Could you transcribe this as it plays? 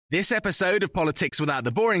This episode of Politics Without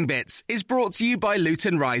the Boring Bits is brought to you by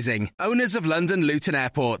Luton Rising, owners of London Luton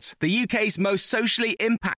Airport, the UK's most socially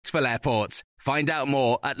impactful airport. Find out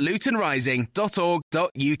more at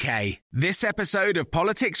lutonrising.org.uk. This episode of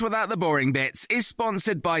Politics Without the Boring Bits is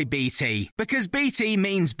sponsored by BT, because BT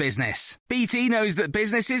means business. BT knows that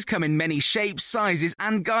businesses come in many shapes, sizes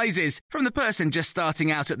and guises, from the person just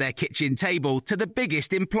starting out at their kitchen table to the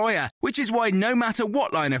biggest employer, which is why no matter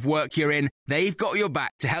what line of work you're in, they've got your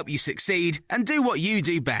back to help you succeed and do what you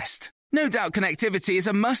do best. No doubt connectivity is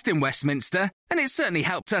a must in Westminster, and it certainly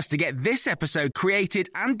helped us to get this episode created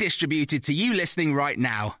and distributed to you listening right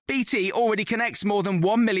now. BT already connects more than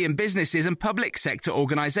 1 million businesses and public sector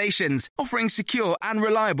organisations, offering secure and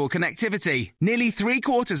reliable connectivity. Nearly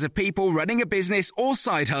 3/4 of people running a business or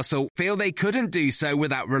side hustle feel they couldn't do so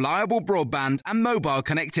without reliable broadband and mobile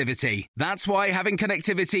connectivity. That's why having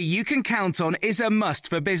connectivity you can count on is a must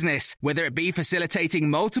for business, whether it be facilitating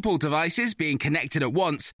multiple devices being connected at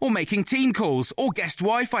once or making team calls or guest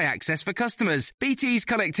Wi-Fi access for customers. BT's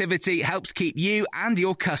connectivity helps keep you and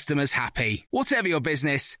your customers happy. Whatever your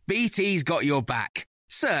business, BT's got your back.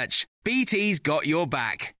 Search BT's got your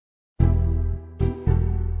back.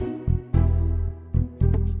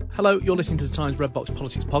 Hello, you're listening to the Times Red Box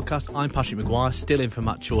Politics Podcast. I'm Patrick Maguire, still in for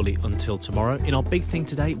Matt Chorley until tomorrow. In our big thing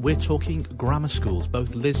today, we're talking grammar schools.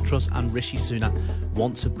 Both Liz Truss and Rishi Sunak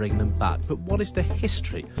want to bring them back. But what is the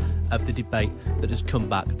history of the debate that has come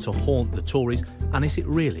back to haunt the Tories? And is it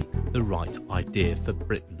really the right idea for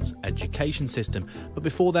Britain's education system? But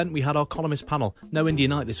before then, we had our columnist panel. No India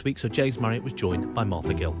night this week, so James Marriott was joined by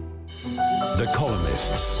Martha Gill. The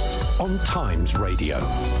Columnists on Times Radio.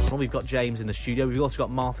 Well, we've got James in the studio. We've also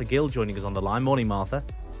got Martha Gill joining us on the line. Morning, Martha.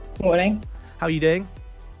 Morning. How are you doing?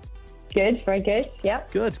 Good, very good. Yeah.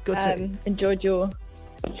 Good. Enjoyed your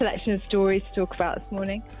selection of stories to talk about this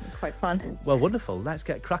morning. Quite fun. Well, wonderful. Let's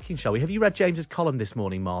get cracking, shall we? Have you read James's column this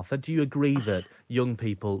morning, Martha? Do you agree that young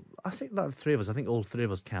people, I think all three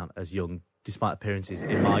of us count as young, despite appearances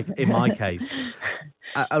in my case.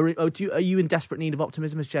 Are you in desperate need of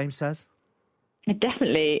optimism, as James says?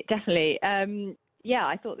 Definitely. Yeah,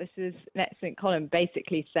 I thought this was an excellent column,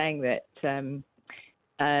 basically saying that,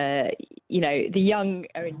 the young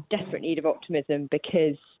are in desperate need of optimism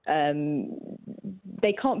because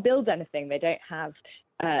they can't build anything. They don't have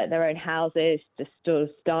their own houses to sort of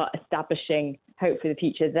start establishing hope for the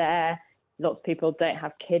future there. Lots of people don't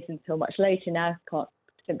have kids until much later now,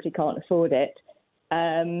 simply can't afford it.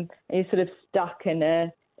 And you're sort of stuck in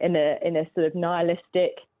a sort of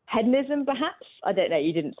nihilistic hedonism, perhaps. I don't know,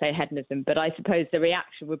 you didn't say hedonism, but I suppose the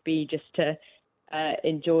reaction would be just to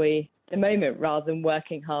enjoy the moment rather than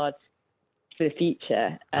working hard for the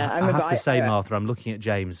future. I have to say, Martha, I'm looking at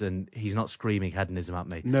James and he's not screaming hedonism at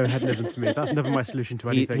me. No hedonism for me. That's never my solution to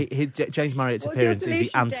anything. James Marriott's appearance is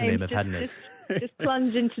the antonym of hedonism. Just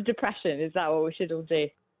plunge into depression. Is that what we should all do?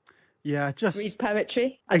 Yeah, just read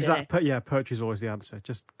poetry. Exactly. Yeah, poetry's always the answer.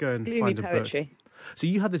 Just go and gloomy find a poetry. book. So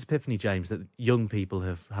you had this epiphany, James, that young people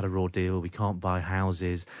have had a raw deal. We can't buy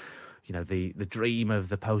houses. You know, the dream of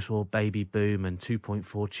the post-war baby boom and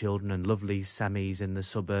 2.4 children and lovely semis in the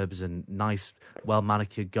suburbs and nice,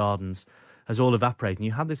 well-manicured gardens has all evaporated. And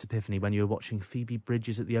you had this epiphany when you were watching Phoebe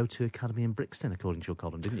Bridgers at the O2 Academy in Brixton, according to your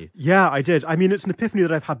column, didn't you? Yeah, I did. I mean, it's an epiphany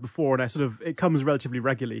that I've had before, and it comes relatively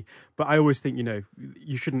regularly. But I always think,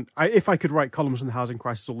 you shouldn't. If I could write columns on the housing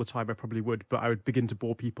crisis all the time, I probably would. But I would begin to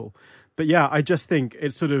bore people. But yeah, I just think I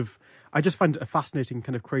just find it a fascinating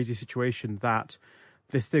kind of crazy situation that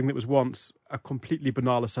this thing that was once a completely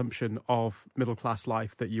banal assumption of middle class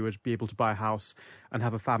life, that you would be able to buy a house and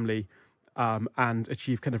have a family. And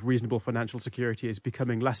achieve kind of reasonable financial security is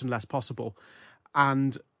becoming less and less possible.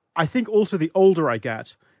 And I think also the older I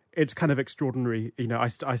get, it's kind of extraordinary. I'm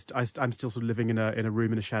still sort of living in a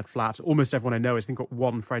room in a shared flat. Almost everyone I know, I think, got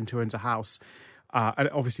one friend who owns a house. And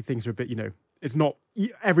obviously things are a bit, it's not,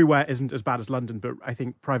 everywhere isn't as bad as London, but I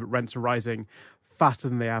think private rents are rising faster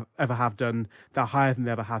than they ever have done. They're higher than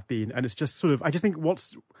they ever have been. And it's just sort of, I just think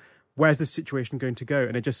where's this situation going to go?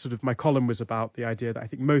 And it just sort of, my column was about the idea that I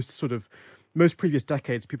think most previous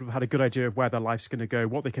decades, people have had a good idea of where their life's going to go,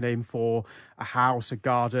 what they can aim for, a house, a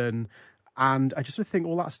garden. And I just sort of think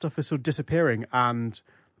all that stuff is sort of disappearing, and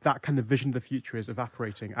that kind of vision of the future is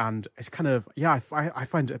evaporating. And it's kind of, I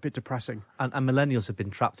find it a bit depressing. And millennials have been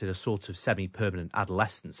trapped in a sort of semi-permanent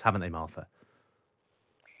adolescence, haven't they, Martha?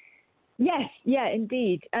 Yes, yeah,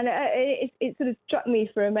 indeed. And it sort of struck me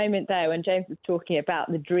for a moment there when James was talking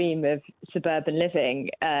about the dream of suburban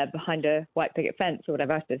living behind a white picket fence or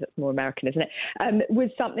whatever. I suppose that's more American, isn't it?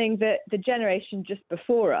 Was something that the generation just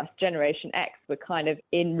before us, Generation X, were kind of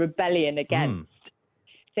in rebellion against.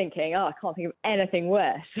 thinking, I can't think of anything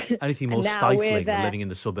worse. Anything more stifling than living in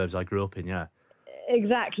the suburbs I grew up in, yeah.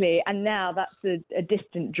 Exactly. And now that's a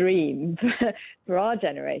distant dream for our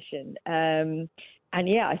generation. And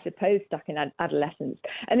yeah, I suppose stuck in adolescence.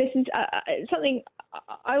 And this is something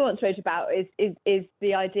I once wrote about is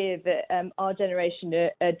the idea that our generation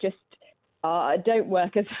don't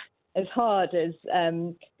work as hard as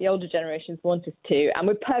the older generations want us to. And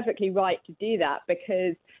we're perfectly right to do that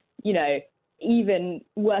because, even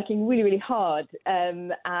working really, really hard,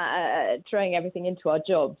 throwing everything into our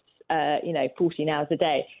jobs, 14 hours a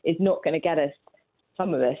day is not going to get us,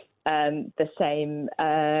 some of us, the same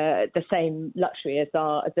luxury as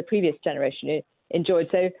the previous generation enjoyed.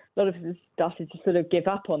 So a lot of us started to sort of give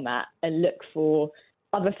up on that and look for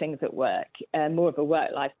other things at work, more of a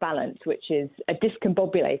work-life balance, which is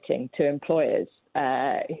discombobulating to employers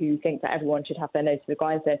who think that everyone should have their nose to the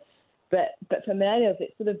grindstone. But for millennials,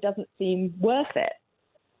 it sort of doesn't seem worth it.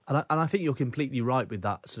 And I think you're completely right with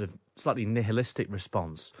that sort of slightly nihilistic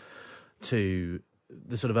response to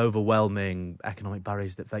the sort of overwhelming economic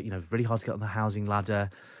barriers that it's really hard to get on the housing ladder.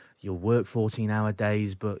 You'll work 14-hour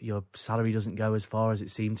days, but your salary doesn't go as far as it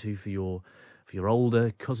seemed to for your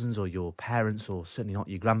older cousins or your parents, or certainly not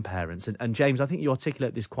your grandparents. And James, I think you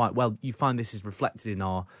articulate this quite well. You find this is reflected in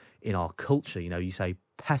our culture. You say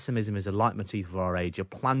pessimism is a leitmotif of our age, a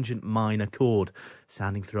plangent minor chord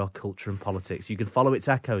sounding through our culture and politics. You can follow its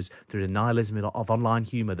echoes through the nihilism of online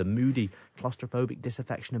humour, the moody, claustrophobic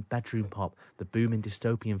disaffection of bedroom pop, the boom in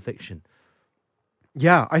dystopian fiction.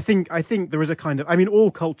 Yeah, I think there is a kind of,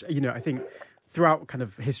 all culture, I think throughout kind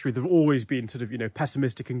of history, there have always been sort of,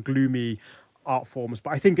 pessimistic and gloomy art forms,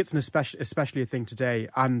 but I think it's an especially a thing today.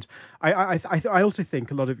 And I also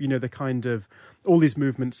think a lot of the kind of all these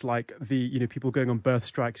movements like the people going on birth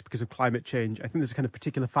strikes because of climate change. I think there's a kind of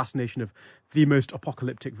particular fascination of the most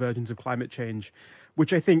apocalyptic versions of climate change,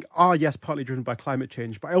 which I think are partly driven by climate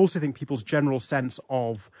change, but I also think people's general sense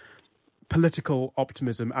of political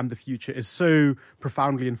optimism and the future is so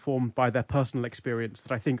profoundly informed by their personal experience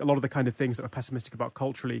that I think a lot of the kind of things that we're pessimistic about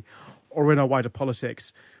culturally or in our wider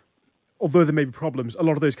politics, although there may be problems, a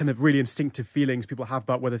lot of those kind of really instinctive feelings people have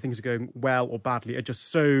about whether things are going well or badly are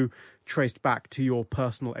just so traced back to your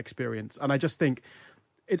personal experience. And I just think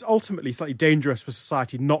it's ultimately slightly dangerous for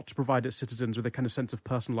society not to provide its citizens with a kind of sense of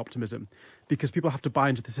personal optimism, because people have to buy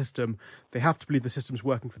into the system. They have to believe the system's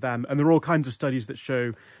working for them. And there are all kinds of studies that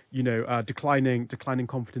show, declining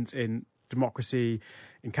confidence in democracy,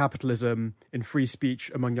 in capitalism, in free speech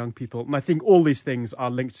among young people. And I think all these things are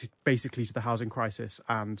linked basically to the housing crisis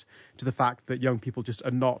and to the fact that young people just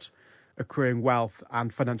are not accruing wealth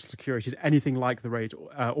and financial security at anything like the rate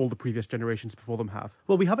all the previous generations before them have.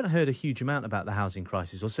 Well, we haven't heard a huge amount about the housing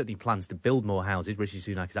crisis, or certainly plans to build more houses. Rishi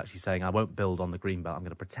Sunak is actually saying, I won't build on the Greenbelt, I'm going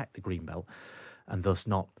to protect the Greenbelt and thus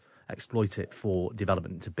not exploit it for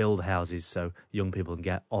development, to build houses so young people can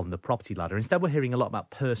get on the property ladder. Instead, we're hearing a lot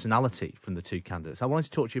about personality from the two candidates. I wanted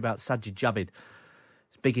to talk to you about Sajid Javid's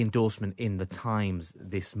big endorsement in The Times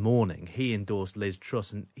this morning. He endorsed Liz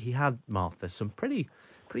Truss, and he had, Martha, some pretty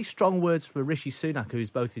strong words for Rishi Sunak, who is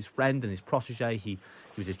both his friend and his protégé. He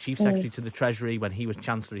was his chief secretary to the Treasury when he was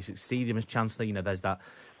Chancellor. He succeeded him as Chancellor. There's that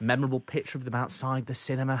memorable picture of them outside the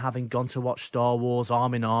cinema having gone to watch Star Wars,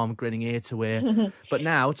 arm in arm, grinning ear to ear. But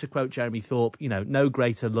now, to quote Jeremy Thorpe, no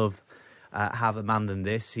greater love have a man than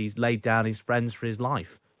this. He's laid down his friends for his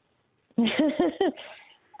life.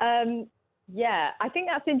 Yeah, I think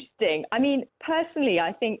that's interesting. Personally,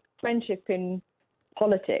 I think friendship in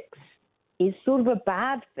politics is sort of a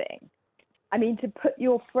bad thing. To put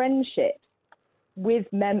your friendship with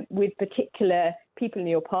particular people in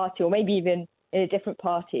your party, or maybe even in a different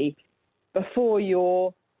party, before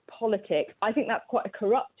your politics, I think that's quite a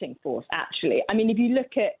corrupting force, actually. If you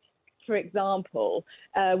look at, for example,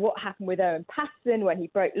 what happened with Owen Paterson when he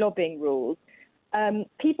broke lobbying rules,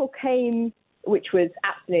 people came, which was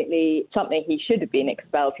absolutely something he should have been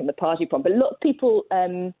expelled from the party from, but a lot of people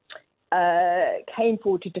came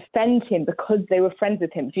forward to defend him because they were friends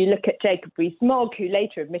with him. If you look at Jacob Rees-Mogg, who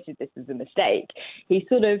later admitted this was a mistake, he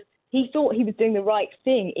thought he was doing the right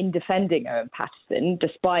thing in defending Owen Paterson,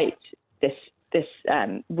 despite this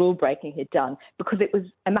rule breaking he'd done, because it was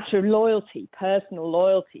a matter of loyalty, personal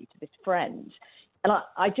loyalty to this friend. And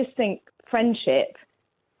I just think friendship,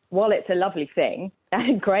 while it's a lovely thing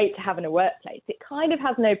and great to have in a workplace, it kind of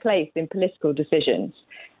has no place in political decisions,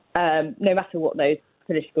 no matter what those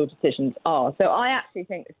political decisions are. So I actually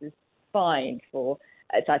think this is fine for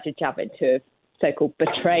Sajid Javid to have so-called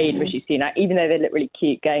betrayed Rishi Sunak, even though they look really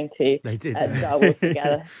cute going to Star Wars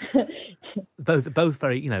together. both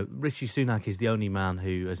very, Rishi Sunak is the only man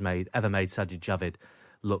who has ever made Sajid Javid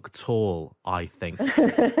look tall, I think.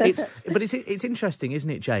 It's interesting, isn't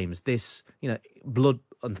it, James? This, blood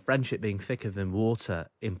and friendship being thicker than water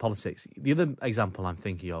in politics. The other example I'm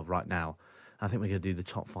thinking of right now, I think we're going to do the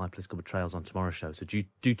top 5 political betrayals on tomorrow's show, so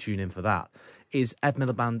do tune in for that, is Ed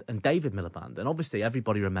Miliband and David Miliband. And obviously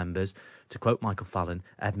everybody remembers, to quote Michael Fallon,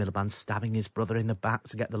 Ed Miliband stabbing his brother in the back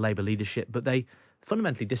to get the Labour leadership, but they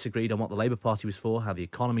fundamentally disagreed on what the Labour Party was for, how the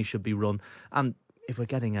economy should be run, and if we're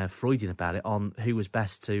getting Freudian about it, on who was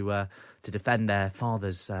best to defend their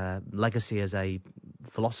father's legacy as a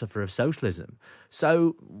philosopher of socialism.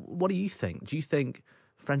 So what do you think? Do you think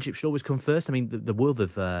friendship should always come first? I mean, the world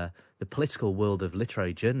of the political world of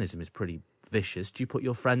literary journalism is pretty vicious. Do you put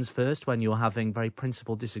your friends first when you're having very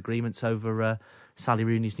principled disagreements over Sally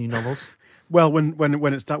Rooney's new novels? Well,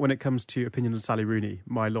 when it comes to opinion on Sally Rooney,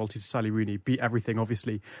 my loyalty to Sally Rooney beat everything,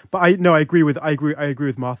 obviously. But I agree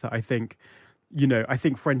with Martha. I think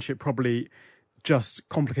friendship probably just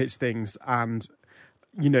complicates things and,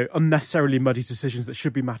 unnecessarily muddy decisions that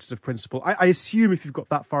should be matters of principle. I assume if you've got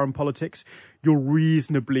that far in politics, you're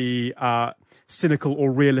reasonably cynical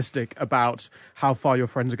or realistic about how far your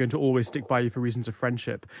friends are going to always stick by you for reasons of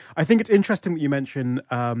friendship. I think it's interesting that you mention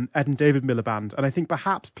Ed and David Miliband, and I think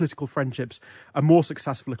perhaps political friendships are more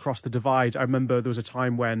successful across the divide. I remember there was a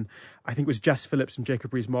time when I think it was Jess Phillips and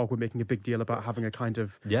Jacob Rees-Mogg were making a big deal about having a kind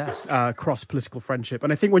of cross-political friendship.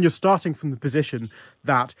 And I think when you're starting from the position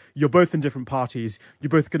that you're both in different parties, you're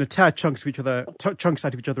both going to tear chunks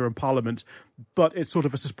out of each other in Parliament, but it's sort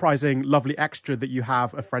of a surprising, lovely extra that you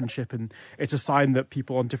have a friendship, and it's a sign that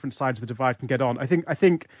people on different sides of the divide can get on. I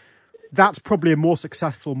think that's probably a more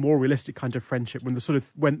successful, more realistic kind of friendship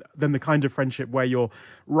than the kind of friendship where you're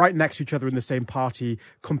right next to each other in the same party,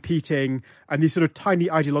 competing, and these sort of tiny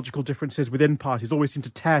ideological differences within parties always seem to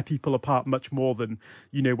tear people apart much more than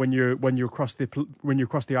when you cross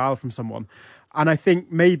the aisle from someone. And I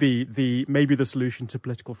think maybe the solution to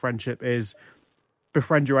political friendship is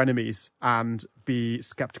befriend your enemies and be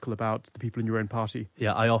sceptical about the people in your own party.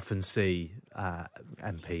 Yeah, I often see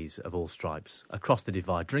MPs of all stripes across the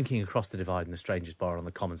divide, drinking across the divide in a stranger's bar on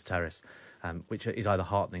the Commons terrace, which is either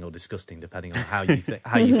heartening or disgusting, depending on how you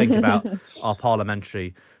think about our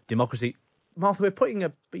parliamentary democracy. Martha,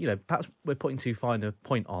 perhaps we're putting too fine a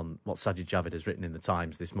point on what Sajid Javid has written in the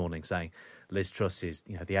Times this morning, saying Liz Truss is,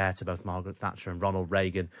 the heir to both Margaret Thatcher and Ronald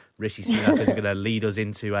Reagan. Rishi Sunak is going to lead us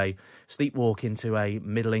into a sleepwalk into a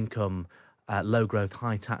middle-income, low-growth,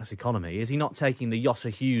 high-tax economy. Is he not taking the Yossa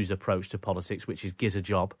Hughes approach to politics, which is giz a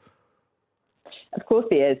job? Of course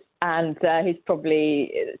he is, and it's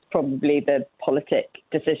probably the politic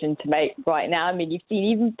decision to make right now. I mean, you've seen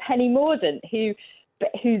even Penny Mordaunt, whose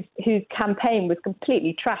campaign was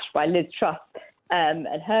completely trashed by Liz Truss and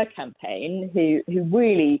her campaign, who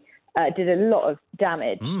really did a lot of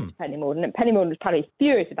damage to Penny Mordaunt. And Penny Mordaunt was probably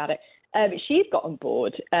furious about it. She's got on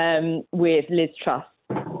board with Liz Truss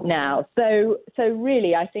now. So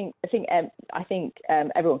really, I think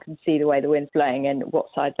everyone can see the way the wind's blowing and what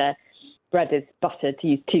side their bread is buttered, to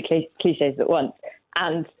use two cliches at once.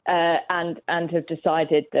 And have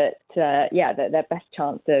decided that that their best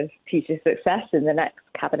chance of future success in the next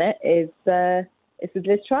cabinet is with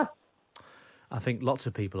Liz Truss. I think lots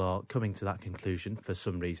of people are coming to that conclusion for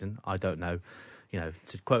some reason. I don't know.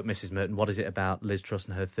 To quote Mrs. Merton, what is it about Liz Truss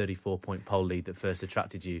and her 34-point poll lead that first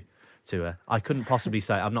attracted you to her? I couldn't possibly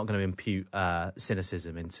say. I'm not going to impute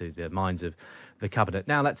cynicism into the minds of the cabinet.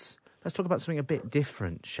 Now let's talk about something a bit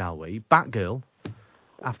different, shall we? Batgirl,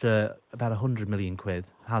 after about 100 million quid,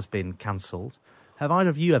 has been cancelled. Have either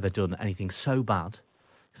of you ever done anything so bad?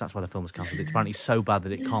 Because that's why the film was cancelled. It's apparently so bad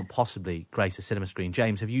that it can't possibly grace a cinema screen.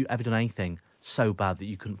 James, have you ever done anything so bad that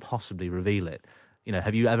you couldn't possibly reveal it?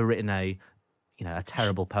 Have you ever written a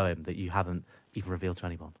terrible poem that you haven't even revealed to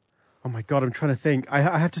anyone? Oh my God, I'm trying to think. I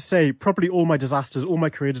have to say, probably all my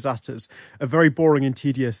career disasters are very boring and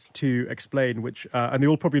tedious to explain, and they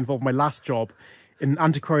all probably involve my last job in an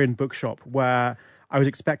antiquarian bookshop where I was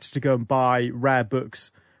expected to go and buy rare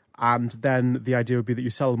books, and then the idea would be that you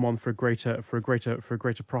sell them on for a greater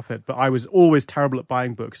profit. But I was always terrible at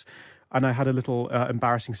buying books, and I had a little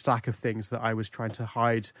embarrassing stack of things that I was trying to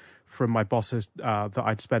hide from my bosses that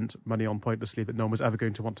I'd spent money on pointlessly that no one was ever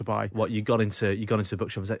going to want to buy. What, you got into a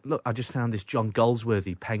bookshop and said, "Look, I just found this John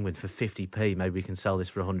Goldsworthy penguin for 50p. Maybe we can sell this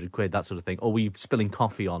for 100 quid." That sort of thing. Or were you spilling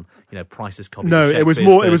coffee on priceless copies? No, of it was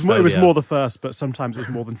Shakespeare's more the first, but sometimes it was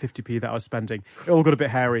more than 50p that I was spending. It all got a bit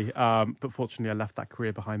hairy, but fortunately I left that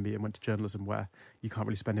career behind me and went to journalism, where you can't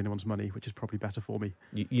really spend anyone's money, which is probably better for me.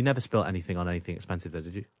 You never spilt anything on anything expensive, though,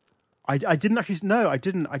 did you? I didn't actually. No, I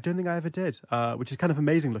didn't. I don't think I ever did, which is kind of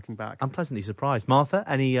amazing looking back. I'm pleasantly surprised. Martha,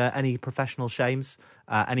 any professional shames?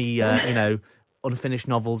 Any unfinished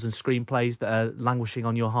novels and screenplays that are languishing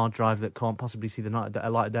on your hard drive that can't possibly see the light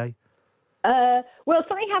of day? Well,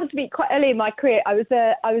 something happened to me quite early in my career. I was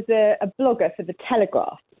a blogger for The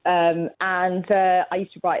Telegraph, and I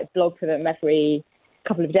used to write a blog for them every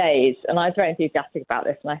couple of days, and I was very enthusiastic about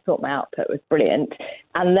this, and I thought my output was brilliant.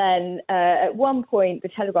 And then at one point, The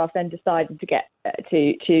Telegraph then decided to get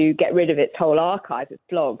rid of its whole archive of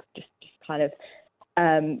blogs, just kind of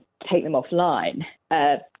take them offline,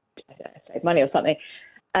 save money or something.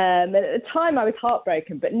 At the time, I was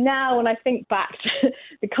heartbroken, but now when I think back to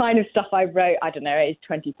the kind of stuff I wrote, I don't know, age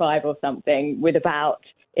 25 or something, in about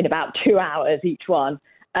 2 hours each one,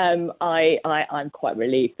 I'm quite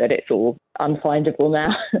relieved that it's all unfindable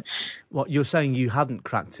now. Well, you're saying you hadn't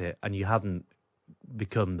cracked it and you hadn't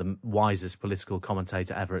become the wisest political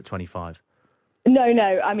commentator ever at 25? No.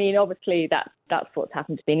 I mean, obviously that's what's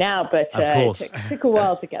happened to me now, but it took a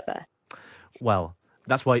while to get there. Well,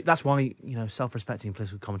 that's why self-respecting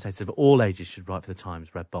political commentators of all ages should write for the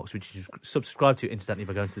Times Red Box, which you subscribe to incidentally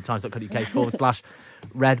by going to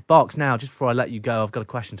thetimes.co.uk/Red Box. Now, just before I let you go, I've got a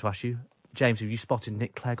question to ask you. James, have you spotted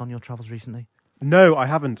Nick Clegg on your travels recently? No, I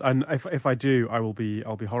haven't, and if I do, I'll be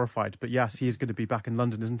horrified. But yes, he is going to be back in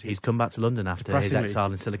London, isn't he? He's come back to London after his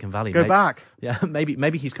exile in Silicon Valley. Go back. Yeah,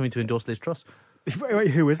 maybe he's coming to endorse Liz Truss.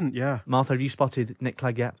 Who isn't? Yeah, Martha, have you spotted Nick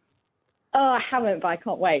Clegg yet? Oh, I haven't, but I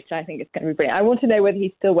can't wait. I think it's going to be brilliant. I want to know whether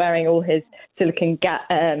he's still wearing all his Silicon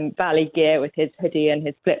Valley gear with his hoodie and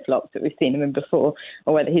his flip-flops that we've seen him in before,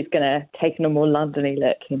 or whether he's going to take on a more London-y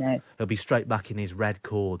look, He'll be straight back in his red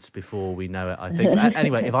cords before we know it, I think.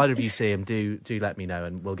 Anyway, if either of you see him, do let me know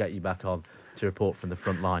and we'll get you back on to report from the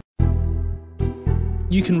front line.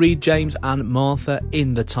 You can read James and Martha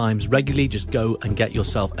in The Times regularly. Just go and get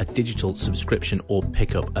yourself a digital subscription or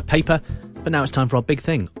pick up a paper. But now it's time for our big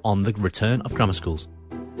thing on the return of grammar schools.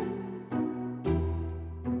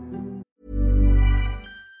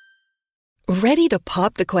 Ready to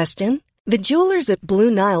pop the question? The jewelers at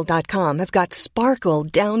BlueNile.com have got sparkle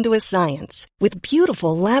down to a science with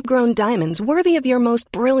beautiful lab-grown diamonds worthy of your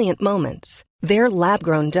most brilliant moments. Their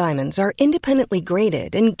lab-grown diamonds are independently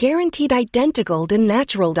graded and guaranteed identical to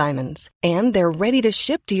natural diamonds, and they're ready to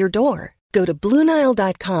ship to your door. Go to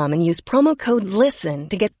BlueNile.com and use promo code LISTEN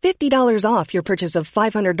to get $50 off your purchase of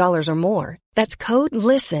 $500 or more. That's code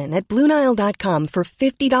LISTEN at BlueNile.com for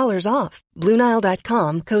 $50 off.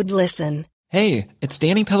 BlueNile.com, code LISTEN. Hey, it's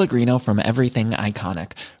Danny Pellegrino from Everything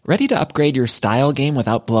Iconic. Ready to upgrade your style game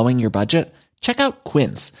without blowing your budget? Check out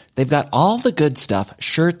Quince. They've got all the good stuff,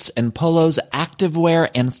 shirts and polos, activewear,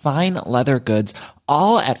 and fine leather goods,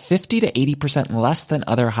 all at 50 to 80% less than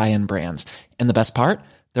other high-end brands. And the best part?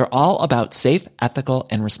 They're all about safe, ethical,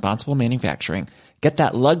 and responsible manufacturing. Get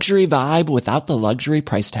that luxury vibe without the luxury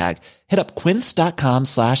price tag. Hit up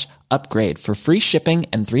quince.com/upgrade for free shipping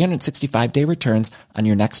and 365-day returns on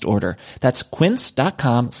your next order. That's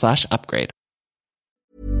quince.com/upgrade.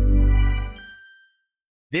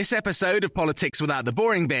 This episode of Politics Without the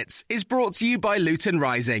Boring Bits is brought to you by Luton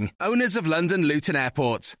Rising, owners of London Luton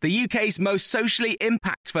Airport, the UK's most socially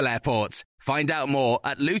impactful airport. Find out more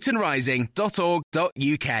at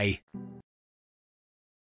lutonrising.org.uk.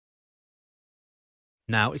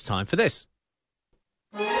 Now it's time for this.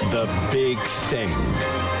 The Big Thing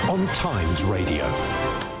on Times Radio.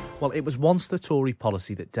 Well, it was once the Tory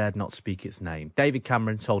policy that dared not speak its name. David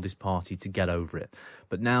Cameron told his party to get over it.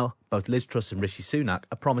 But now, both Liz Truss and Rishi Sunak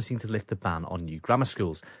are promising to lift the ban on new grammar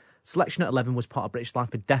schools. Selection at 11 was part of British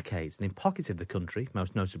life for decades, and in pockets of the country,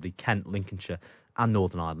 most notably Kent, Lincolnshire and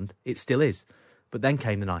Northern Ireland, it still is. But then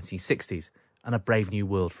came the 1960s, and a brave new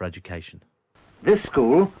world for education. This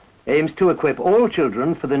school aims to equip all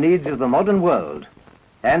children for the needs of the modern world,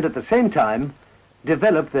 and at the same time,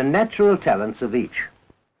 develop the natural talents of each.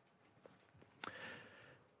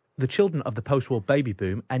 The children of the post-war baby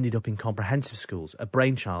boom ended up in comprehensive schools, a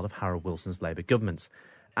brainchild of Harold Wilson's Labour governments.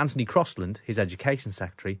 Anthony Crossland, his education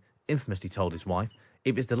secretary, infamously told his wife,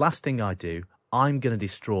 "If it's the last thing I do, I'm going to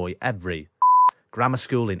destroy every grammar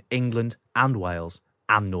school in England and Wales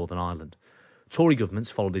and Northern Ireland." Tory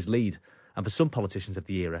governments followed his lead, and for some politicians of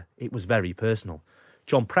the era, it was very personal.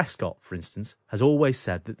 John Prescott, for instance, has always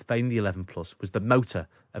said that failing the 11 plus was the motor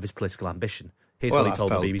of his political ambition. Here's what he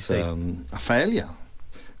told the BBC. A failure.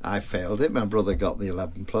 I failed it. My brother got the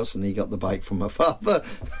 11 plus and he got the bike from my father.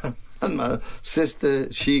 And my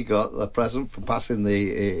sister, she got a present for passing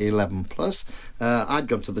the 11 plus. I'd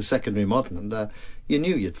gone to the secondary modern and you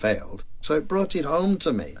knew you'd failed. So it brought it home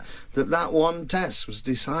to me that one test was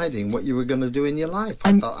deciding what you were going to do in your life.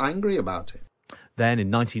 I felt angry about it. Then in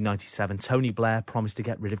 1997, Tony Blair promised to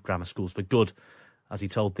get rid of grammar schools for good, as he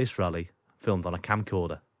told this rally, filmed on a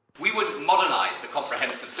camcorder. We would modernise the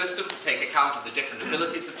comprehensive system to take account of the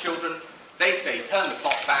abilities of children. They say turn the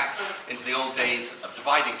clock back into the old days of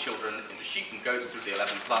dividing children into sheep and goats through the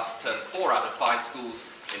 11 plus, turn 4 out of 5 schools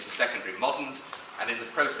into secondary moderns, and in the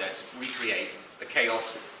process recreate the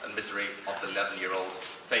chaos and misery of the 11-year-old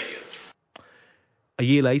failures. A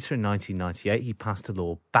year later, in 1998, he passed a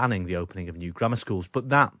law banning the opening of new grammar schools, but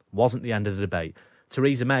that wasn't the end of the debate.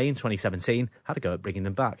 Theresa May, in 2017, had a go at bringing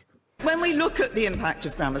them back. When we look at the impact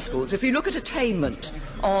of grammar schools, if you look at attainment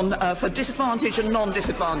for disadvantaged and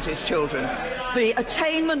non-disadvantaged children, the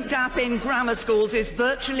attainment gap in grammar schools is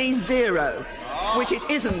virtually zero, which it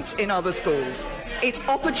isn't in other schools. It's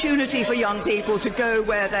opportunity for young people to go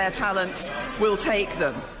where their talents will take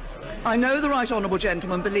them. I know the Right Honourable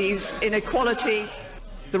Gentleman believes in equality.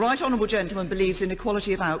 The Right Honourable Gentleman believes in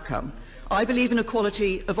equality of outcome. I believe in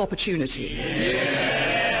equality of opportunity.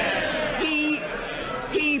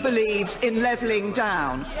 He believes in levelling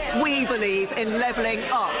down. We believe in levelling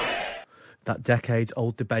up. That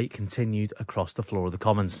decades-old debate continued across the floor of the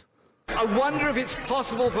Commons. I wonder if it's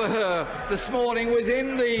possible for her this morning,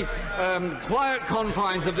 within the quiet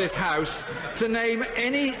confines of this House, to name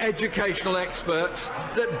any educational experts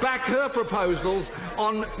that back her proposals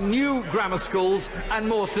on new grammar schools and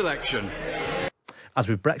more selection. As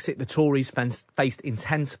with Brexit, the Tories faced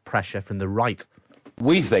intense pressure from the right.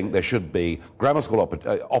 We think there should be grammar school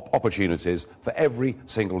opportunities for every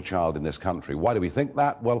single child in this country. Why do we think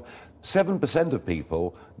that? Well, 7% of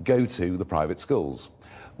people go to the private schools.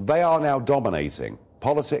 They are now dominating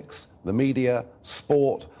politics, the media,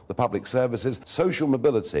 sport, the public services. Social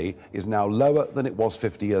mobility is now lower than it was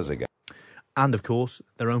 50 years ago. And, of course,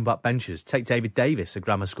 their own backbenchers. Take David Davis, a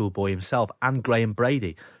grammar school boy himself, and Graham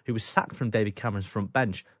Brady, who was sacked from David Cameron's front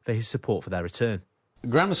bench for his support for their return.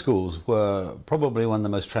 Grammar schools were probably one of the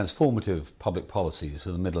most transformative public policies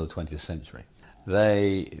of the middle of the 20th century.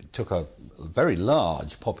 They took a very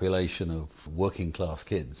large population of working class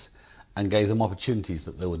kids and gave them opportunities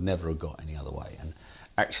that they would never have got any other way. And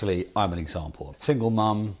actually, I'm an example. Single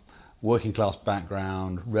mum, working class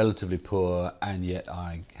background, relatively poor, and yet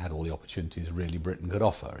I had all the opportunities really Britain could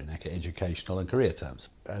offer in educational and career terms.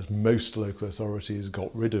 As most local authorities got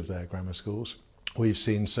rid of their grammar schools, we've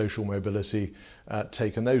seen social mobility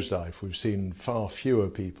take a nosedive. We've seen far fewer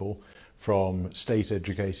people from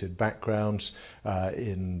state-educated backgrounds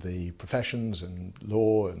in the professions and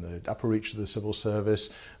law and the upper reach of the civil service,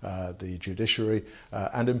 the judiciary,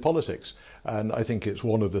 and in politics. And I think it's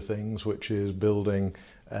one of the things which is building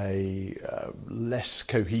a less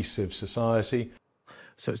cohesive society.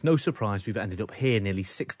 So it's no surprise we've ended up here nearly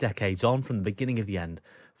 6 decades on from the beginning of the end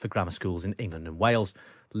for grammar schools in England and Wales.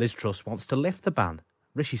 Liz Truss wants to lift the ban.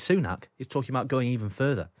 Rishi Sunak is talking about going even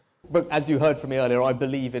further. But as you heard from me earlier, I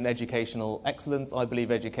believe in educational excellence. I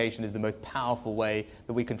believe education is the most powerful way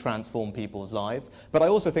that we can transform people's lives. But I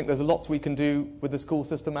also think there's lots we can do with the school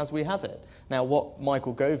system as we have it. Now, what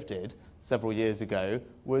Michael Gove did several years ago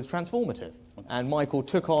was transformative. And Michael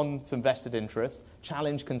took on some vested interests,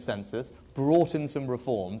 challenged consensus, brought in some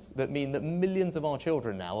reforms that mean that millions of our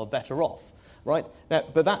children now are better off. Right? Now,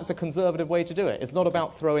 but that's a conservative way to do it. It's not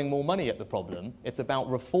about throwing more money at the problem. It's about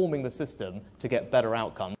reforming the system to get better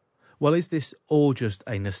outcomes. Well, is this all just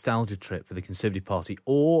a nostalgia trip for the Conservative Party?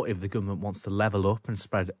 Or if the government wants to level up and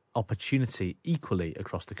spread opportunity equally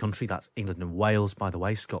across the country, that's England and Wales, by the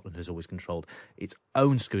way. Scotland has always controlled its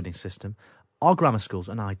own schooling system. Are grammar schools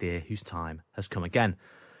an idea whose time has come again?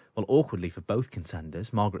 Well, awkwardly for both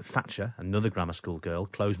contenders, Margaret Thatcher, another grammar school girl,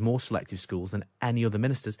 closed more selective schools than any other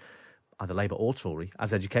ministers, either Labour or Tory,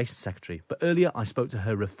 as Education Secretary. But earlier I spoke to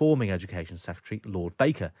her reforming Education Secretary, Lord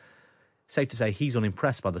Baker. Safe to say he's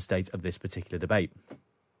unimpressed by the state of this particular debate.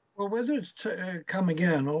 Well, whether it's come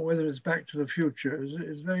again or whether it's back to the future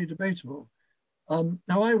is very debatable.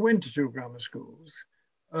 Now, I went to 2 grammar schools,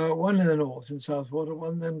 one in the north in Southwater,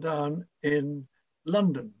 one then down in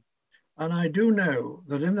London. And I do know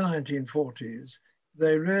that in the 1940s,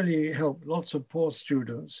 they really helped lots of poor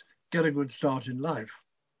students get a good start in life.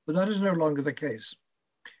 But that is no longer the case.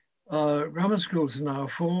 Grammar schools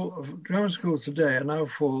today are now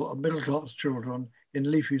full of middle-class children in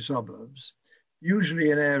leafy suburbs,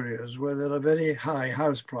 usually in areas where there are very high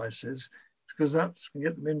house prices, because that can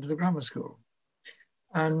get them into the grammar school.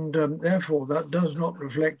 And therefore, that does not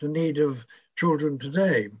reflect the need of children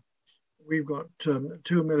today. We've got 2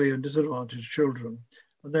 million disadvantaged children,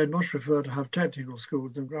 and they'd much prefer to have technical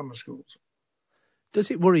schools than grammar schools. Does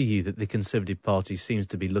it worry you that the Conservative Party seems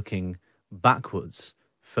to be looking backwards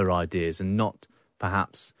for ideas and not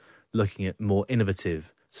perhaps looking at more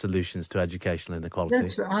innovative solutions to educational inequality?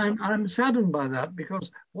 Yes, I'm saddened by that,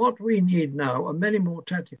 because what we need now are many more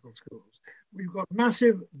technical schools. We've got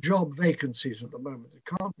massive job vacancies at the moment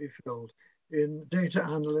that can't be filled in data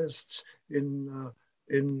analysts, in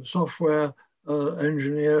software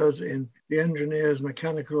engineers, in the engineers,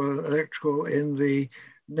 mechanical, electrical, in the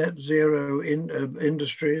net zero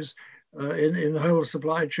industries, in the whole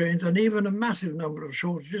supply chains, and even a massive number of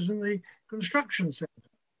shortages in the construction sector,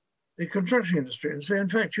 the construction industry. And so, in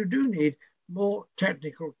fact, you do need more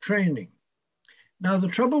technical training. Now, the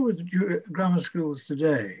trouble with grammar schools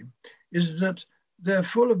today is that they're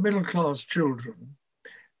full of middle-class children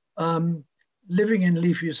living in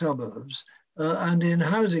leafy suburbs and in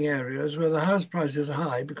housing areas where the house prices are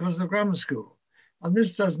high because of the grammar school. And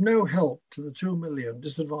this does no help to the 2 million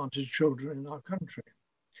disadvantaged children in our country.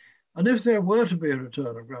 And if there were to be a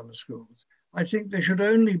return of grammar schools, I think they should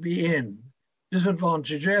only be in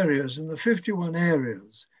disadvantaged areas, in the 51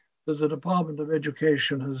 areas that the Department of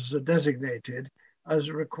Education has designated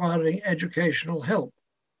as requiring educational help.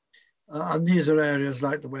 And these are areas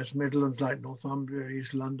like the West Midlands, like Northumbria,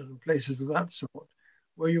 East London, and places of that sort,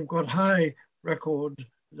 where you've got high record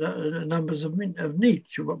numbers of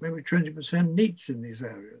NEETs. You've got maybe 20% NEETs in these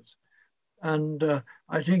areas. And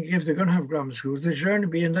I think if they're going to have grammar schools, they should only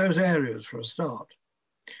be in those areas for a start.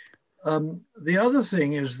 The other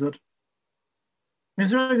thing is that if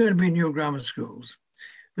there are going to be new grammar schools,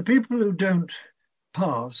 the people who don't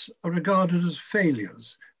pass are regarded as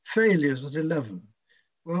failures at 11.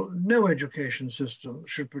 Well, no education system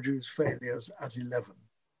should produce failures at 11.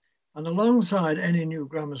 And alongside any new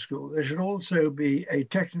grammar school, there should also be a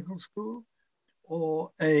technical school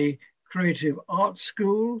or a creative arts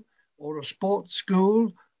school or a sports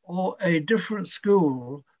school or a different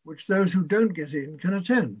school which those who don't get in can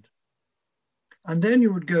attend. And then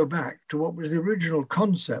you would go back to what was the original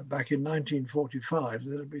concept back in 1945.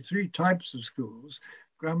 There would be 3 types of schools: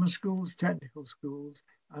 grammar schools, technical schools,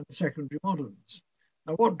 and secondary moderns.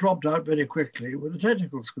 Now, what dropped out very quickly were the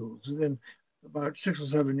technical schools. Within about 6 or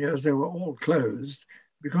 7 years, they were all closed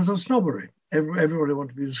because of snobbery. Everybody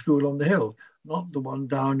wanted to be the school on the hill, not the one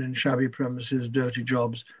down in shabby premises, dirty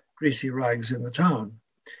jobs, greasy rags in the town.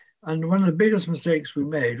 And one of the biggest mistakes we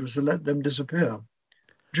made was to let them disappear.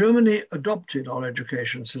 Germany adopted our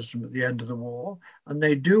education system at the end of the war, and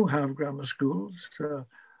they do have grammar schools,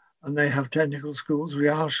 and they have technical schools,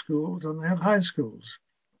 Real schools, and they have high schools.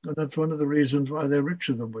 And that's one of the reasons why they're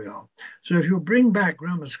richer than we are. So if you bring back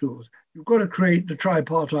grammar schools, you've got to create the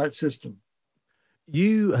tripartite system.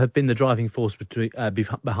 You have been the driving force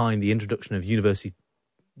behind the introduction of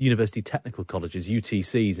university technical colleges,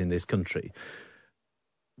 UTCs, in this country,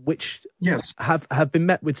 which have been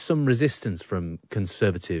met with some resistance from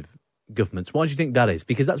Conservative governments. Why do you think that is?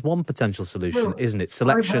 Because that's one potential solution, isn't it?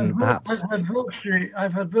 Selection, perhaps.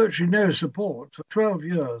 I've had virtually no support. For 12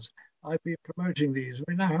 years, I've been promoting these.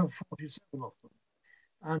 We now have 47 of them.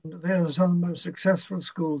 And they're some of the most successful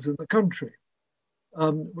schools in the country.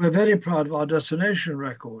 We're very proud of our destination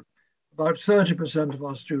record. About 30% of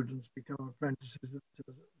our students become apprentices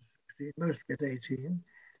at 16, most get 18.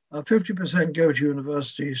 50% go to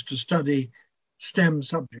universities to study STEM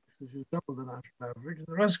subjects, which is double the national average, and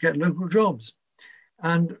the rest get local jobs.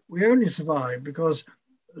 And we only survive because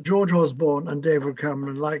George Osborne and David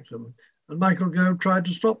Cameron liked them, and Michael Gove tried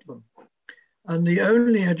to stop them. And the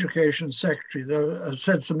only education secretary that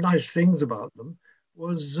said some nice things about them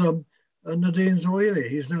was Nadine Zawili.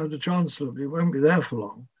 He's now the Chancellor, but he won't be there for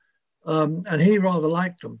long. And he rather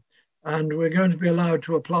liked them. And we're going to be allowed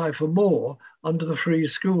to apply for more under the free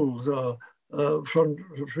schools, from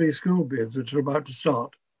free school bids, which are about to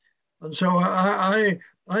start. And so I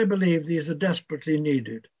believe these are desperately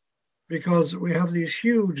needed because we have these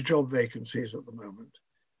huge job vacancies at the moment.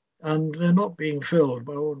 And they're not being filled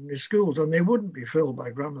by ordinary schools, and they wouldn't be filled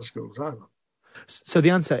by grammar schools either. So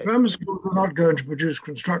the answer... Grammar schools are not going to produce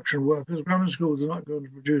construction workers. Grammar schools are not going to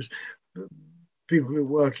produce people who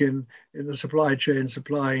work in the supply chain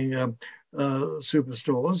supplying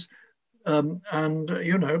superstores. And,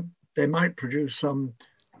 you know, they might produce some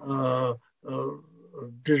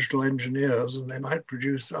digital engineers and they might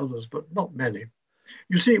produce others, but not many.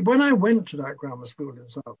 You see, when I went to that grammar school in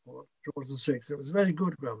Southport, George VI, it was a very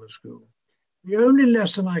good grammar school. The only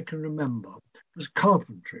lesson I can remember was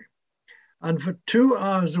carpentry. And for 2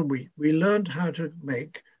 hours a week, we learned how to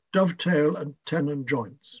make dovetail and tenon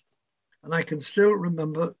joints. And I can still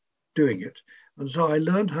remember doing it. And so I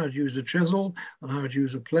learned how to use a chisel and how to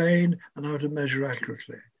use a plane and how to measure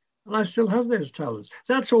accurately. And I still have those talents.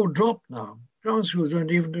 That's all dropped now. Grammar schools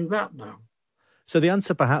don't even do that now. So the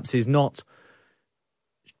answer perhaps is not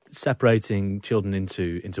separating children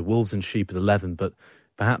into wolves and sheep at 11, but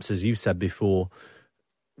perhaps, as you said before,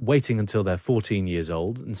 waiting until they're 14 years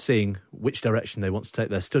old and seeing which direction they want to take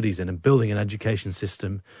their studies in and building an education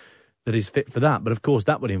system that is fit for that. But of course,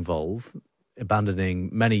 that would involve abandoning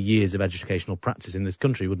many years of educational practice in this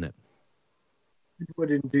country, wouldn't it? It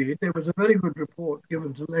would indeed. There was a very good report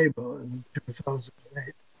given to Labour in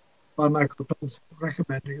 2008 by Michael Thompson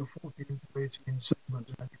recommending a 14 to 18 segment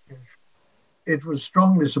in education. It was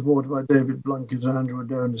strongly supported by David Blunkett and Andrew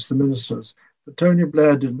Adonis, the ministers, but Tony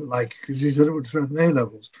Blair didn't like it because he said it would threaten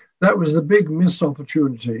A-levels. That was the big missed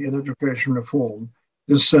opportunity in education reform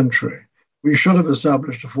this century. We should have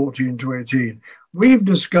established a 14 to 18. We've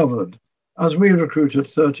discovered, as we recruit at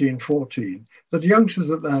 13, 14, that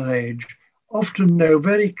youngsters at that age often know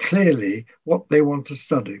very clearly what they want to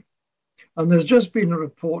study. And there's just been a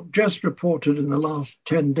report, just reported in the last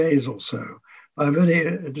 10 days or so, by a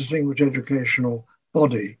very distinguished educational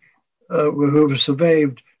body who have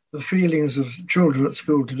surveyed the feelings of children at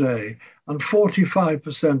school today, and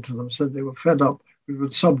 45% of them said they were fed up with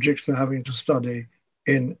the subjects they're having to study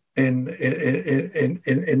in the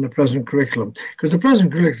present curriculum. Because the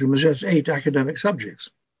present curriculum is just 8 academic subjects.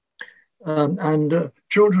 And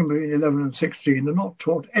children between 11 and 16 are not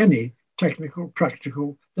taught any technical,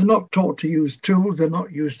 practical. They're not taught to use tools. They're not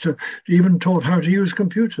even taught how to use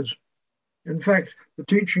computers. In fact, the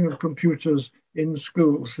teaching of computers in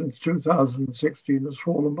schools since 2016 has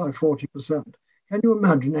fallen by 40%. Can you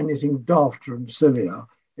imagine anything dafter and sillier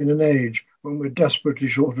in an age when we're desperately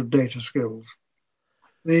short of data skills?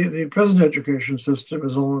 The present education system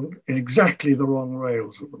is on exactly the wrong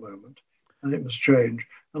rails at the moment, and it must change.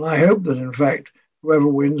 And I hope that, in fact, whoever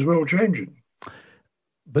wins will change it.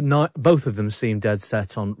 But both of them seem dead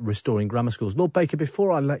set on restoring grammar schools. Lord Baker,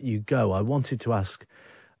 before I let you go, I wanted to ask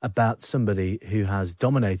about somebody who has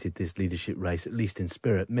dominated this leadership race, at least in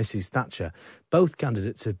spirit, Mrs Thatcher. Both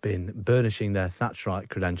candidates have been burnishing their Thatcherite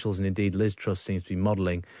credentials, and indeed Liz Truss seems to be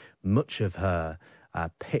modelling much of her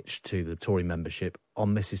pitch to the Tory membership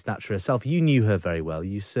on Mrs Thatcher herself. You knew her very well.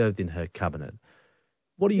 You served in her cabinet.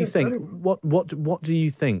 What do you think? What do you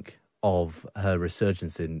think of her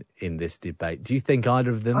resurgence in this debate? Do you think either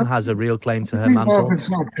of them has a real claim to her mantle? Margaret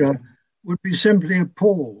Thatcher would be simply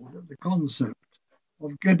appalled at the concept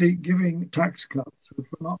of giving tax cuts which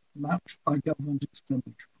were not matched by government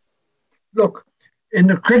expenditure. Look, in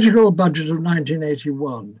the critical budget of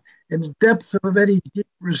 1981, in the depth of a very deep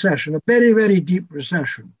recession, a very, very deep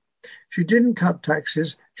recession, she didn't cut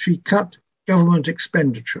taxes, she cut government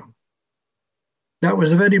expenditure. That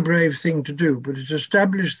was a very brave thing to do, but it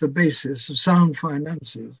established the basis of sound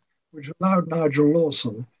finances, which allowed Nigel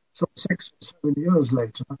Lawson, some 6 or 7 years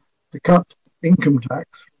later, to cut income tax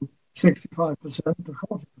from 65% to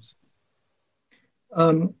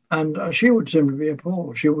 40%. And she would simply be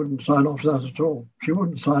appalled. She wouldn't sign off to that at all. She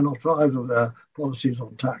wouldn't sign off to either of their policies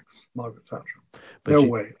on tax, Margaret Thatcher. No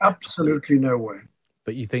way. Absolutely no way.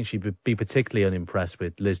 But you think she'd be particularly unimpressed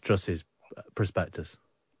with Liz Truss's prospectus?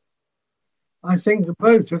 I think that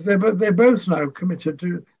both, if they're both now committed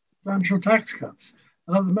to substantial tax cuts.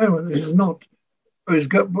 And at the moment, this is not.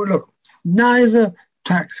 Look, neither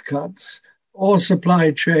tax cuts or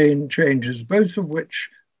supply chain changes, both of which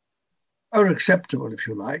are acceptable, if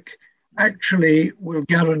you like, actually will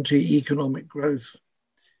guarantee economic growth.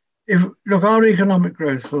 Our economic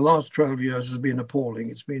growth for the last 12 years has been appalling.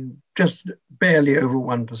 It's been just barely over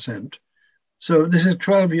 1%. So this is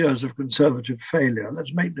 12 years of Conservative failure.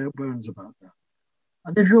 Let's make no bones about that.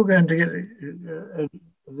 And if you're going to get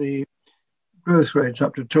the growth rates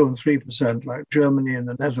up to 2 and 3%, like Germany and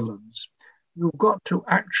the Netherlands, you've got to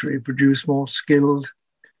actually produce more skilled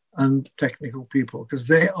and technical people, because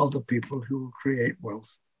they are the people who will create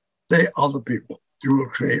wealth. They are the people who will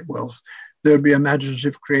create wealth. They'll be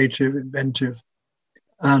imaginative, creative, inventive,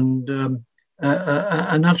 and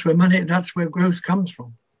that's where growth comes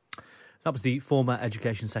from. That was the former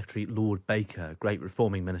Education Secretary, Lord Baker, great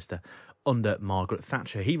reforming minister under Margaret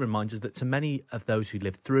Thatcher. He reminds us that to many of those who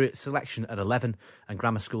lived through it, selection at 11 and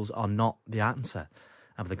grammar schools are not the answer.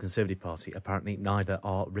 And for the Conservative Party, apparently neither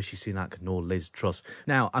are Rishi Sunak nor Liz Truss.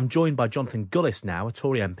 Now, I'm joined by Jonathan Gullis now, a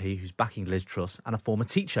Tory MP who's backing Liz Truss, and a former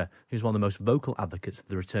teacher who's one of the most vocal advocates of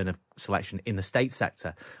the return of selection in the state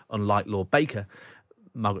sector, unlike Lord Baker,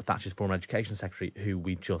 Margaret Thatcher's former Education Secretary, who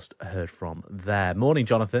we just heard from there. Morning,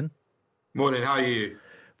 Jonathan. Morning, how are you?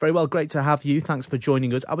 Very well, great to have you. Thanks for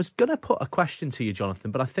joining us. I was going to put a question to you, Jonathan,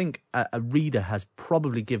 but I think a reader has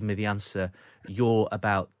probably given me the answer you're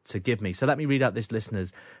about to give me. So let me read out this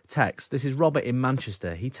listener's text. This is Robert in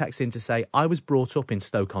Manchester. He texts in to say, I was brought up in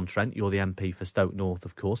Stoke-on-Trent, you're the MP for Stoke North,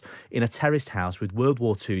 of course, in a terraced house with World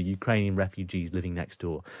War II Ukrainian refugees living next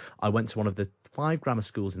door. I went to one of the 5 grammar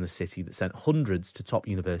schools in the city that sent hundreds to top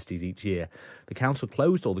universities each year. The council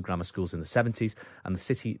closed all the grammar schools in the 70s, and the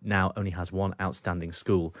city now only has one outstanding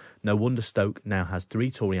school. school. No wonder Stoke now has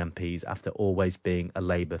 3 Tory MPs after always being a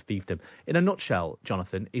Labour fiefdom. In a nutshell,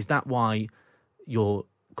 Jonathan, is that why you're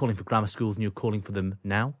calling for grammar schools and you're calling for them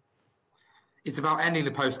now? It's about ending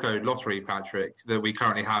the postcode lottery, Patrick, that we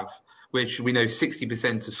currently have, which we know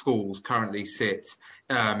 60% of schools currently sit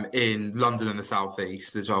in London and the South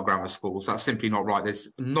East as our grammar schools. That's simply not right. There's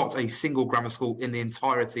not a single grammar school in the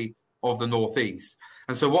entirety of the North East.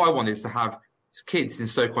 And so what I want is to have kids in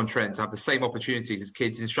Stoke-on-Trent to have the same opportunities as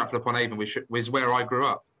kids in Stratford-upon-Avon, which is where I grew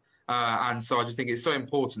up. And so I just think it's so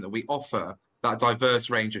important that we offer that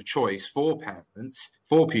diverse range of choice for parents,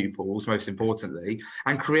 for pupils, most importantly,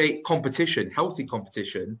 and create competition, healthy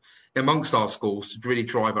competition amongst our schools to really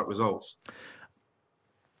drive up results.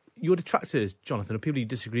 Your detractors, Jonathan, or people who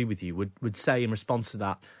disagree with you, would say in response to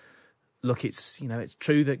that, look, it's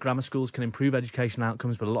true that grammar schools can improve educational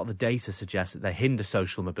outcomes, but a lot of the data suggests that they hinder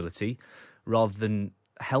social mobility rather than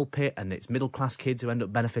help it, and it's middle-class kids who end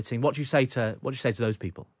up benefiting. What do you say to those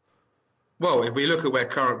people? Well, if we look at where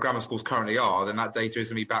current grammar schools currently are, then that data is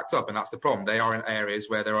going to be backed up, and that's the problem. They are in areas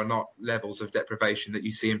where there are not levels of deprivation that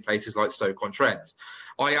you see in places like Stoke-on-Trent.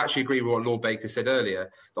 I actually agree with what Lord Baker said earlier,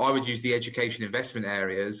 that I would use the education investment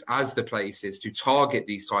areas as the places to target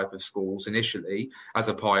these type of schools initially as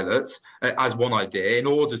a pilot, as one idea, in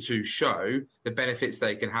order to show the benefits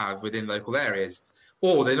they can have within local areas.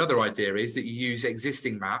 Or another idea is that you use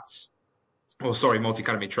existing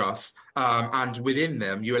multi-academy trusts, and within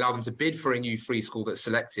them, you allow them to bid for a new free school that's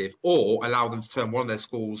selective, or allow them to turn one of their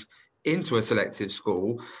schools into a selective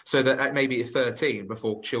school, so that at maybe at 13,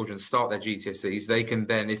 before children start their GCSEs, they can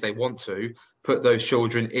then, if they want to, put those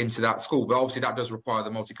children into that school. But obviously that does require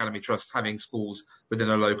the multi-academy trust having schools within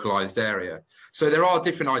a localised area. So there are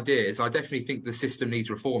different ideas. I definitely think the system needs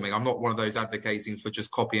reforming. I'm not one of those advocating for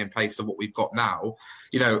just copy and paste of what we've got now.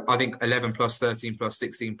 I think 11 plus, 13 plus,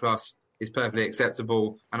 16 plus is perfectly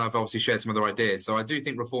acceptable, and I've obviously shared some other ideas. So I do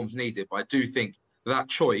think reform's needed, but I do think that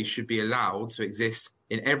choice should be allowed to exist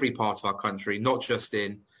in every part of our country, not just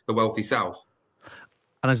in the wealthy South.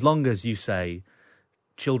 And as long as you say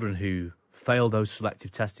children who fail those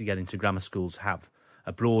selective tests to get into grammar schools have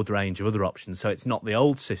a broad range of other options, so it's not the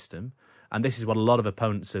old system, and this is what a lot of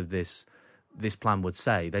opponents of this plan would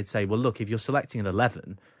say. They'd say, well, look, if you're selecting at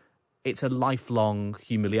 11, it's a lifelong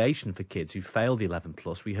humiliation for kids who fail the 11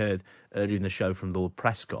 plus. We heard earlier in the show from Lord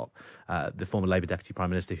Prescott, the former Labour Deputy Prime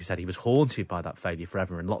Minister, who said he was haunted by that failure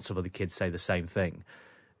forever, and lots of other kids say the same thing.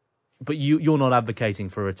 But you're not advocating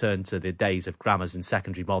for a return to the days of grammars and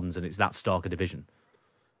secondary moderns, and it's that stark a division.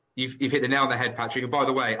 You've hit the nail on the head, Patrick. And by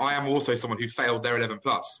the way, I am also someone who failed their 11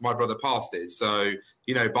 plus. My brother passed it. So,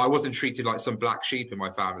 but I wasn't treated like some black sheep in my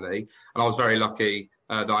family. And I was very lucky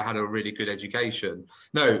that I had a really good education.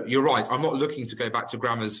 No, you're right. I'm not looking to go back to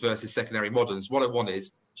grammars versus secondary moderns. What I want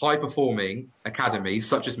is high-performing academies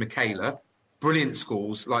such as Michaela, brilliant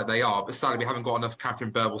schools like they are, but sadly we haven't got enough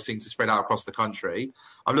Catherine Burwell-Sings to spread out across the country.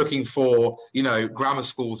 I'm looking for, grammar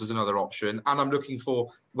schools as another option, and I'm looking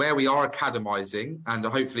for where we are academising, and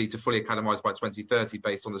hopefully to fully academise by 2030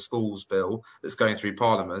 based on the schools bill that's going through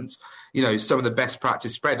Parliament, some of the best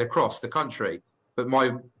practice spread across the country. But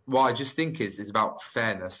what I just think is about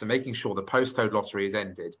fairness and making sure the postcode lottery is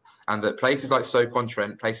ended, and that places like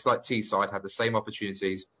Stoke-on-Trent, places like Teesside have the same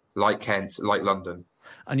opportunities like Kent, like London.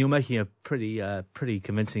 And you're making a pretty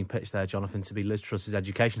convincing pitch there, Jonathan, to be Liz Truss's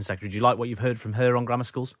Education Secretary. Do you like what you've heard from her on grammar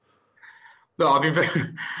schools? No, I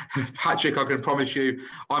mean, Patrick, I can promise you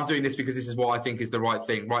I'm doing this because this is what I think is the right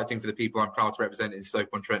thing for the people I'm proud to represent in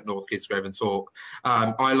Stoke-on-Trent, North Kidsgrove and Talk.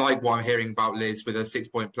 I like what I'm hearing about Liz with her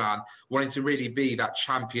 6-point plan, wanting to really be that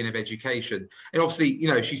champion of education. And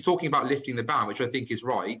obviously, she's talking about lifting the ban, which I think is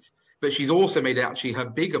right. But she's also made actually her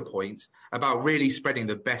bigger point about really spreading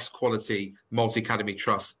the best quality multi-academy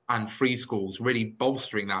trusts and free schools, really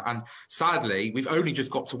bolstering that. And sadly, we've only just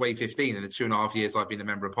got to wave 15 in the 2.5 years I've been a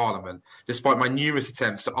Member of Parliament, despite my numerous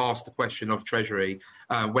attempts to ask the question of Treasury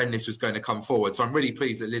when this was going to come forward. So I'm really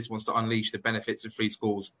pleased that Liz wants to unleash the benefits of free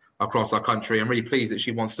schools across our country. I'm really pleased that she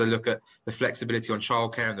wants to look at the flexibility on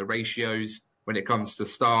childcare and the ratios when it comes to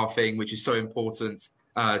staffing, which is so important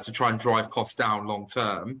to try and drive costs down long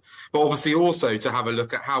term, but obviously also to have a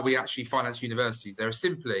look at how we actually finance universities. There are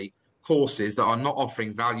simply courses that are not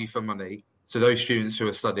offering value for money to those students who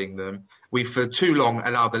are studying them. We've for too long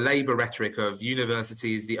allowed the Labour rhetoric of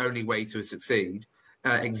university is the only way to succeed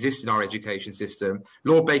exist in our education system.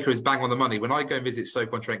 Lord Baker is bang on the money. When I go and visit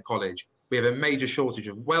Stoke-on-Trent College, we have a major shortage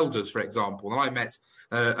of welders, for example, and I met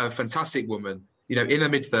a fantastic woman, in her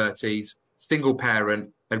mid-30s, single parent,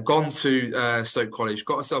 had gone to Stoke College,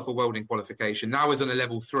 got herself a welding qualification, now is on a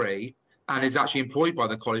level 3, and is actually employed by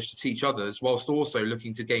the college to teach others, whilst also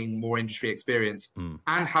looking to gain more industry experience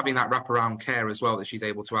and having that wraparound care as well that she's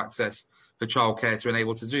able to access for childcare to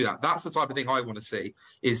enable to do that. That's the type of thing I want to see.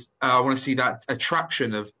 I want to see that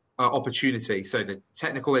attraction of opportunity. So the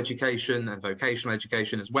technical education and vocational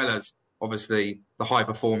education, as well as obviously the high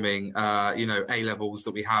performing, A levels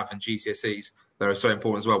that we have and GCSEs that are so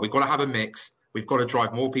important as well. We've got to have a mix. We've got to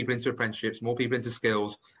drive more people into apprenticeships, more people into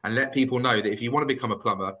skills, and let people know that if you want to become a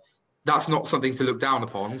plumber, that's not something to look down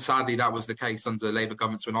upon. Sadly, that was the case under Labour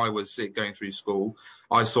governments when I was going through school.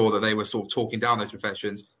 I saw that they were sort of talking down those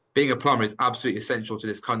professions. Being a plumber is absolutely essential to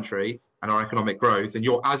this country and our economic growth, and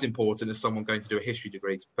you're as important as someone going to do a history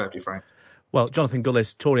degree, to be perfectly frank. Well, Jonathan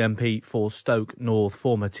Gullis, Tory MP for Stoke North,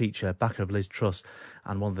 former teacher, backer of Liz Truss,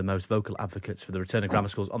 and one of the most vocal advocates for the return of grammar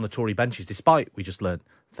schools on the Tory benches, despite, we just learned,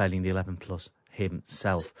 failing the 11 plus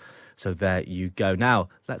himself. So there you go. Now,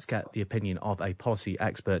 let's get the opinion of a policy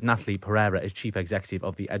expert. Natalie Pereira is Chief Executive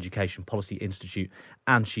of the Education Policy Institute,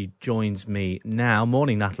 and she joins me now.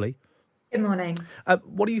 Morning, Natalie. Good morning.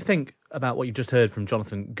 What do you think about what you've just heard from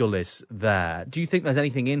Jonathan Gullis there? Do you think there's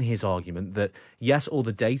anything in his argument that, yes, all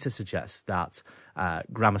the data suggests that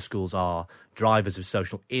grammar schools are drivers of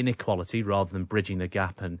social inequality rather than bridging the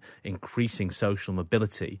gap and increasing social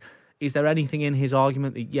mobility? Is there anything in his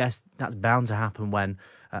argument that, yes, that's bound to happen when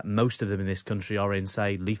most of them in this country are in,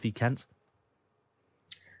 say, leafy Kent?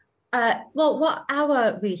 Well, what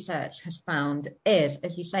our research has found is,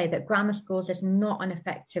 as you say, that grammar schools is not an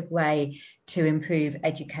effective way to improve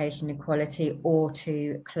education equality or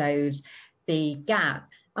to close the gap.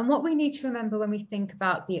 And what we need to remember when we think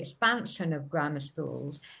about the expansion of grammar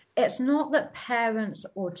schools, it's not that parents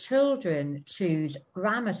or children choose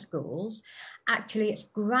grammar schools. Actually, it's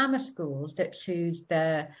grammar schools that choose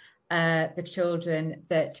the children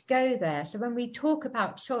that go there. So when we talk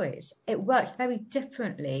about choice, it works very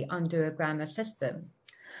differently under a grammar system.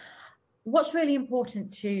 What's really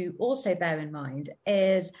important to also bear in mind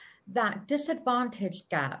is that disadvantage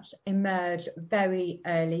gaps emerge very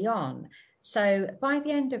early on. So by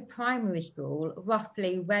the end of primary school,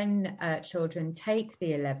 roughly when children take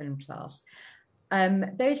the 11 plus,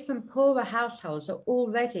 those from poorer households are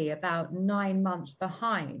already about 9 months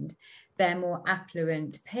behind their more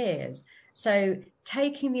affluent peers. So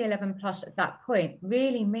taking the 11 plus at that point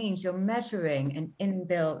really means you're measuring an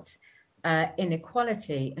inbuilt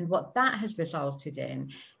inequality. And what that has resulted in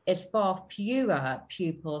is far fewer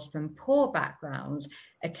pupils from poor backgrounds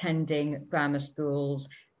attending grammar schools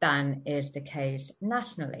than is the case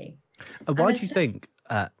nationally. Why do you think,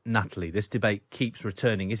 Natalie, this debate keeps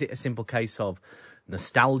returning? Is it a simple case of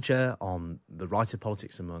nostalgia on the right of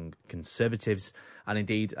politics among Conservatives, and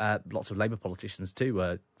indeed lots of Labour politicians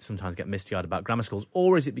too sometimes get misty-eyed about grammar schools?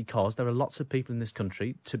 Or is it because there are lots of people in this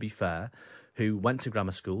country, to be fair, who went to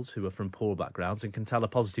grammar schools, who are from poor backgrounds and can tell a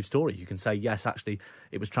positive story? You can say, yes, actually,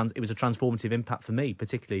 it was a transformative impact for me,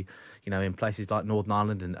 particularly, in places like Northern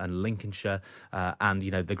Ireland and Lincolnshire, and,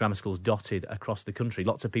 the grammar schools dotted across the country.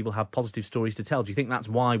 Lots of people have positive stories to tell. Do you think that's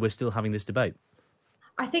why we're still having this debate?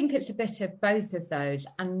 I think it's a bit of both of those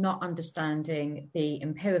and not understanding the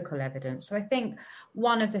empirical evidence. So I think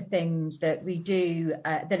one of the things that we do,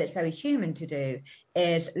 that it's very human to do,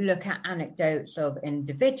 is look at anecdotes of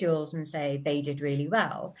individuals and say they did really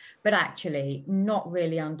well, but actually not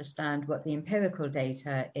really understand what the empirical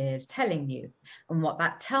data is telling you. And what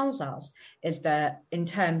that tells us is that in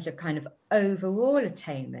terms of kind of overall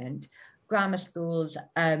attainment, grammar schools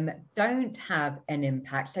don't have an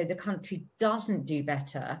impact. So the country doesn't do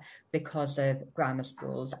better because of grammar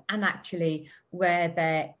schools. And actually, where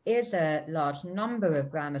there is a large number of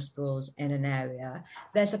grammar schools in an area,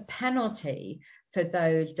 there's a penalty for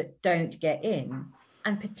those that don't get in,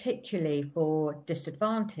 and particularly for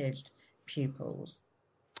disadvantaged pupils.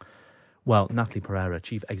 Well, Natalie Pereira,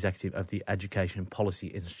 Chief Executive of the Education Policy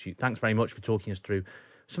Institute, thanks very much for talking us through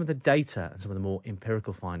some of the data and some of the more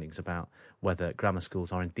empirical findings about whether grammar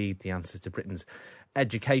schools are indeed the answer to Britain's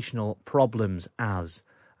educational problems, as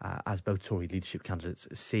both Tory leadership candidates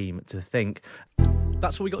seem to think.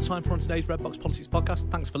 That's all we got time for on today's Red Box Politics podcast.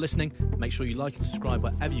 Thanks for listening. Make sure you like and subscribe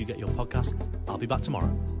wherever you get your podcast. I'll be back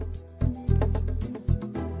tomorrow.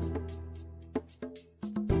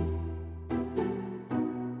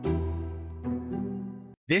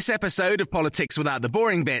 This episode of Politics Without the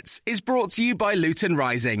Boring Bits is brought to you by Luton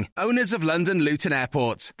Rising, owners of London Luton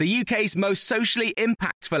Airport, the UK's most socially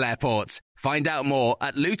impactful airport. Find out more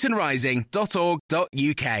at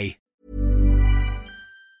lutonrising.org.uk.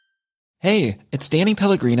 Hey, it's Danny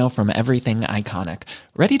Pellegrino from Everything Iconic.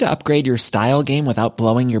 Ready to upgrade your style game without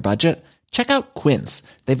blowing your budget? Check out Quince.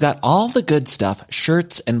 They've got all the good stuff,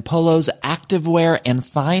 shirts and polos, activewear, and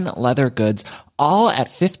fine leather goods, all at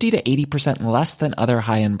 50 to 80% less than other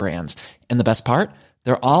high-end brands. And the best part?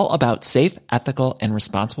 They're all about safe, ethical, and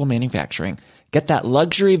responsible manufacturing. Get that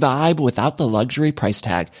luxury vibe without the luxury price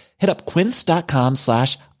tag. Hit up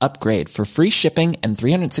quince.com/upgrade for free shipping and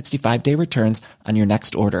 365-day returns on your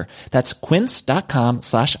next order. That's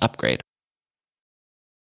quince.com/upgrade.